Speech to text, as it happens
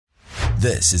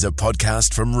This is a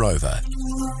podcast from Rover.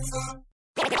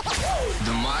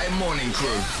 The My Morning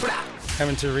Crew.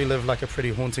 Having to relive like a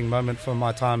pretty haunting moment from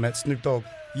my time at Snoop Dogg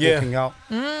walking out.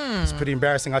 It's pretty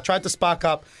embarrassing. I tried to spark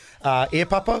up Air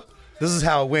Papa. This is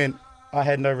how it went. I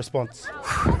had no response.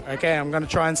 Okay, I'm going to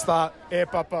try and start Air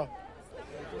Papa.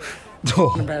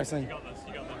 Embarrassing.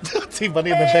 T-Bunny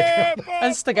in the background.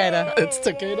 Instigator.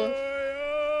 Instigator.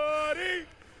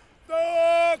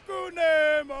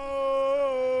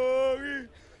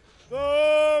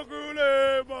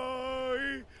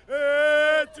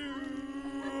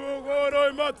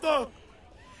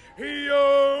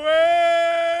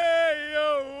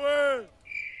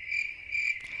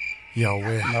 Yo,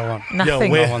 where? No one.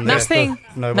 Nothing. No one there. Nothing.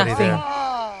 Nobody Nothing. there.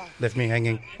 Left me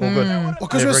hanging. All good.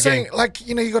 Because we're Never saying, again. like,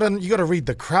 you know, you gotta read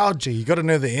the crowd, G. You gotta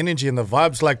know the energy and the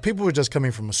vibes. Like, people were just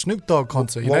coming from a Snoop Dogg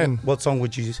concert, you know. and What song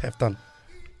would you have done?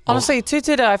 Honestly,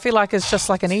 Tutita, I feel like it's just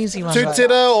like an easy one.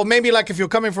 Tutita, or maybe like if you're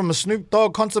coming from a Snoop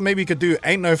Dogg concert, maybe you could do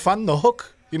Ain't No Fun, the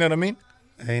hook. You know what I mean?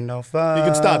 Ain't no fun. You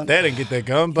can start that and get that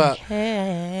going, but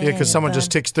yeah, because someone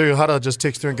just texts through, Hara just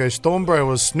texts through and goes, Storm Bro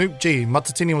was Snoop G,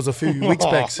 Matatini was a few weeks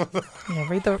back. Yeah,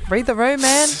 read the room,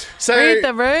 man. So read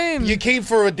the room. you keen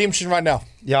for redemption right now?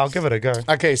 Yeah, I'll give it a go.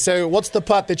 Okay, so what's the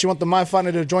part that you want the My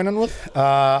Whānau to join in with?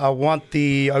 I want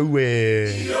the Owe.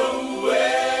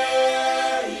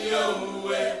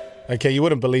 Okay, you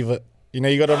wouldn't believe it. You know,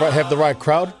 you got to have the right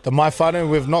crowd. The My Whānau,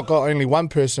 we've not got only one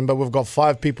person, but we've got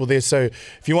 5 people there. So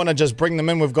if you want to just bring them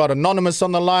in, we've got Anonymous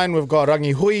on the line, we've got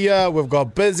Rangi Huia, we've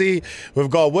got Busy, we've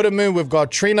got Wiramu, we've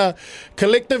got Trina.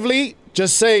 Collectively,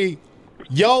 just say,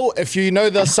 yo, if you know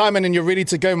the assignment and you're ready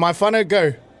to go, My Whānau,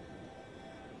 go.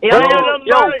 Yo. Oh my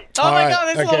All right, God,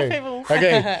 there's a lot of okay. people.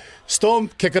 Okay, Storm,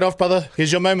 kick it off, brother.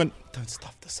 Here's your moment. Don't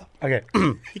stuff this up. Okay.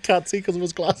 He can't see because of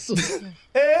his glasses.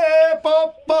 E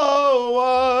papa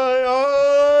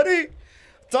waiari,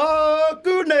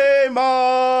 taku ne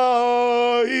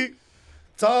mai,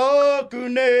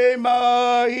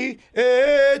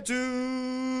 e tu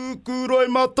kuroi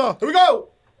mata. Here we go.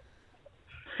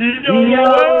 Okay.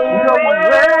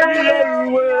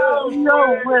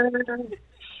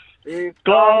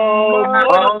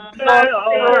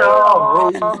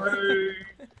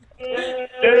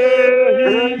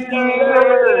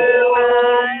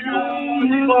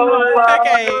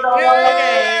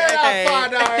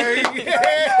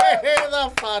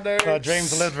 Our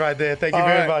dreams lived right there. Thank you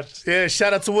very much. Yeah,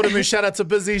 shout out to Wiramu, shout out to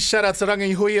Busy, shout out to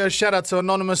Rangi Huia, shout out to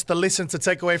Anonymous. The lesson to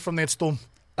take away from that, Storm.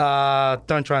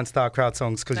 Don't try and start crowd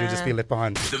songs because you'll just be left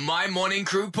behind. The My Morning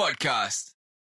Crew podcast.